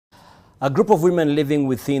A group of women living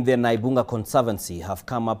within the Naibunga Conservancy have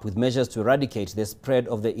come up with measures to eradicate the spread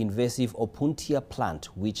of the invasive Opuntia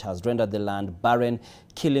plant, which has rendered the land barren,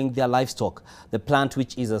 killing their livestock. The plant,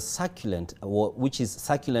 which is succulent,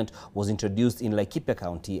 was introduced in Laikipia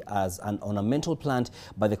County as an ornamental plant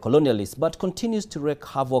by the colonialists, but continues to wreak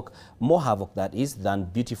havoc, more havoc that is,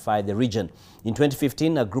 than beautify the region. In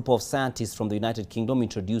 2015, a group of scientists from the United Kingdom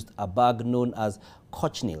introduced a bug known as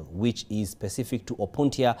cochineal, which is specific to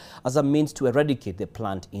Opuntia, as a means to eradicate the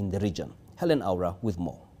plant in the region. Helen Aura with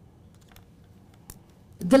more.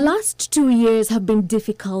 The last 2 years have been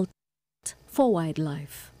difficult for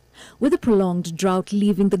wildlife. With a prolonged drought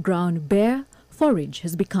leaving the ground bare, forage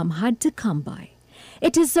has become hard to come by.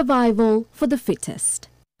 It is survival for the fittest.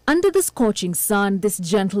 Under the scorching sun, this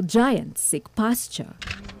gentle giant seek pasture.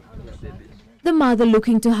 The mother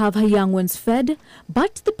looking to have her young ones fed,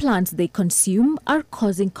 but the plants they consume are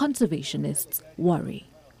causing conservationists worry.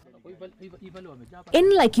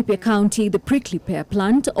 In Laikipia County, the prickly pear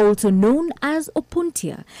plant, also known as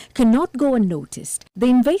Opuntia, cannot go unnoticed. The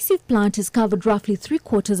invasive plant has covered roughly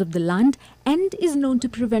 3/4 of the land and is known to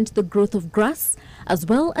prevent the growth of grass as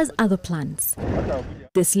well as other plants.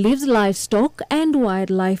 This leaves livestock and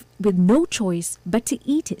wildlife with no choice but to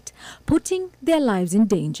eat it, putting their lives in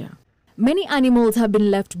danger. Many animals have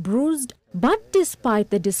been left bruised, but despite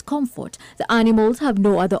the discomfort, the animals have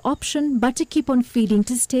no other option but to keep on feeding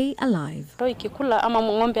to stay alive. Ikikula ama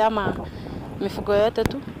ng'ombe ama mifugo yote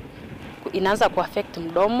tu inaanza kuaffect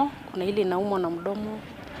mdomo, kuna ile inaumwa na mdomo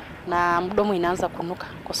na mdomo inaanza kunuka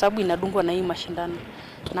kwa sababu inadungwa na hii mashindano.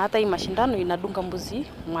 Na hata hii mashindano inadunga mbuzi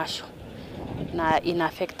masho na ina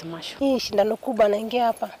affect masho. Hii shindano kubwa naingia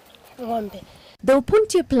hapa ng'ombe. The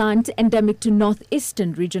Opuntia plant, endemic to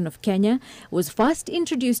northeastern region of Kenya, was first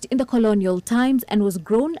introduced in the colonial times and was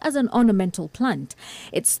grown as an ornamental plant.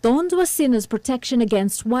 Its thorns were seen as protection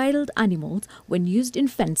against wild animals when used in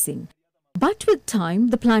fencing. But with time,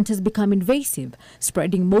 the plant has become invasive,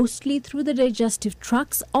 spreading mostly through the digestive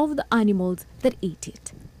tracts of the animals that eat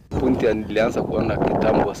it. Opuntia nilianza kuona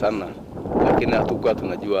kitambo sana, lakini hatukuwa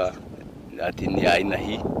tunajua ati ni aina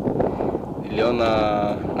hii. Niliona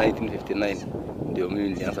 1959 ndio mimi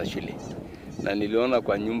nilianza shule. Na niliona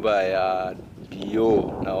kwa nyumba ya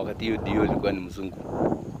dio, na wakati hiyo dio ilikuwa ni mzungu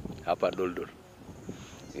hapa Doldol.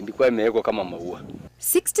 Ilikuwa imewekwa kama maua.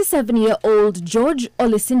 67-year-old George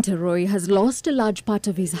Olesinteroy has lost a large part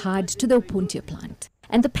of his herd to the Opuntia plant,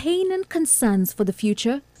 and the pain and concerns for the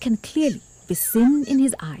future can clearly be seen in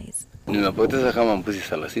his eyes. Nimepoteza kama mbuzi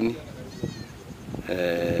 30,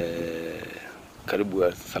 karibu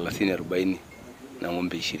 30-40 na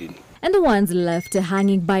ng'ombe 20. And the ones left are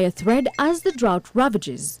hanging by a thread as the drought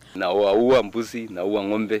ravages. Na waua mbuzi, na ua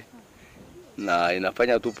ng'ombe, na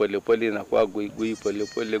inafanya tu polepole na kwa guigui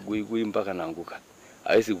polepole guigui mpaka naanguka.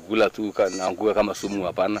 Haisi kukula tu naanguka kama sumu,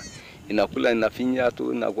 hapana. Inakula inafinya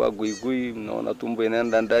tu na kwa guigui, naona tumbo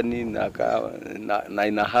inaenda ndani na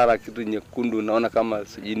inahara kitu nyekundu, naona kama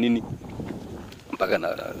sijui nini mpaka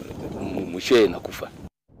na mwishowe inakufa.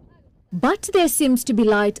 But there seems to be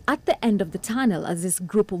light at the end of the tunnel as this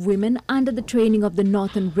group of women under the training of the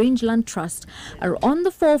Northern Rangeland Trust are on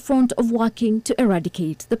the forefront of working to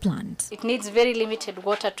eradicate the plant. It needs very limited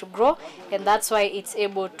water to grow, and that's why it's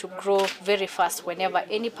able to grow very fast whenever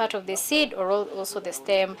any part of the seed or also the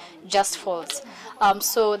stem just falls.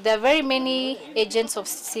 So there are very many agents of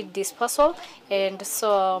seed dispersal, and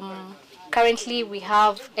so currently we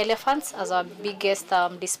have elephants as our biggest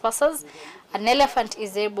dispersers. An elephant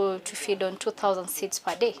is able to feed on 2,000 seeds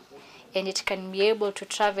per day, and it can be able to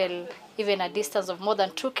travel even a distance of more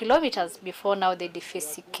than 2 kilometers before now they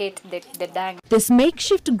defecate the dung. This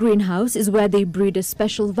makeshift greenhouse is where they breed a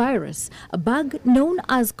special virus, a bug known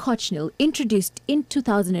as cochineal, introduced in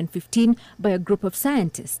 2015 by a group of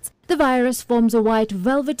scientists. The virus forms a white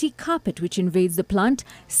velvety carpet which invades the plant,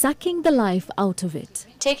 sucking the life out of it.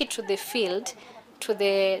 Take it to the field, to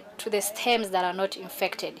the stems that are not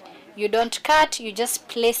infected. You don't cut, you just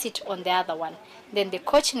place it on the other one. Then the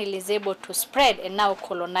cochineal is able to spread and now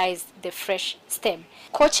colonize the fresh stem.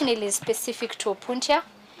 Cochineal is specific to Opuntia,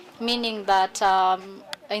 meaning that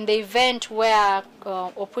in the event where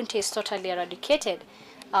Opuntia is totally eradicated,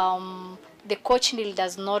 the cochineal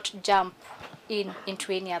does not jump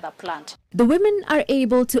into any other plant. The women are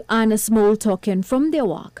able to earn a small token from their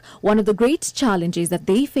work. One of the great challenges that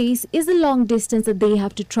they face is the long distance that they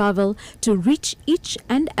have to travel to reach each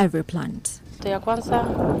and every plant. Ya kwanza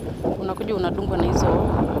unakuja unadungwa na hizo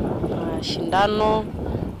shindano,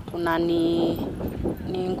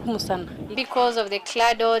 ni ngumu sana. Because of the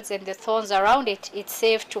cladodes and the thorns around it, it's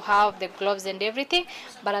safe to have the gloves and everything,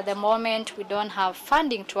 but at the moment we don't have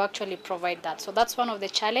funding to actually provide that. So that's one of the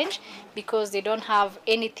challenge, because they don't have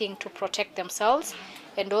anything to protect themselves,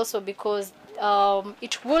 and also because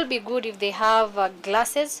it will be good if they have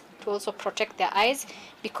glasses to also protect their eyes,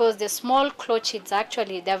 because the small clochids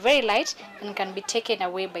actually, they're very light and can be taken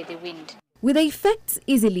away by the wind. With the effects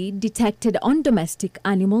easily detected on domestic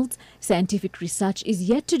animals, scientific research is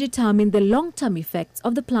yet to determine the long-term effects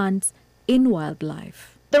of the plants in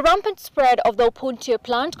wildlife. The rampant spread of the Opuntia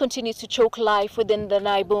plant continues to choke life within the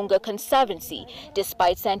Naibunga Conservancy.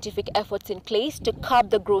 Despite scientific efforts in place to curb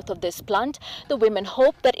the growth of this plant, the women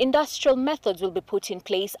hope that industrial methods will be put in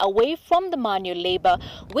place away from the manual labor,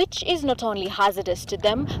 which is not only hazardous to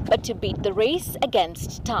them, but to beat the race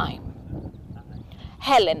against time.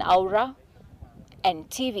 Helen Aura,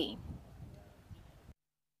 NTV.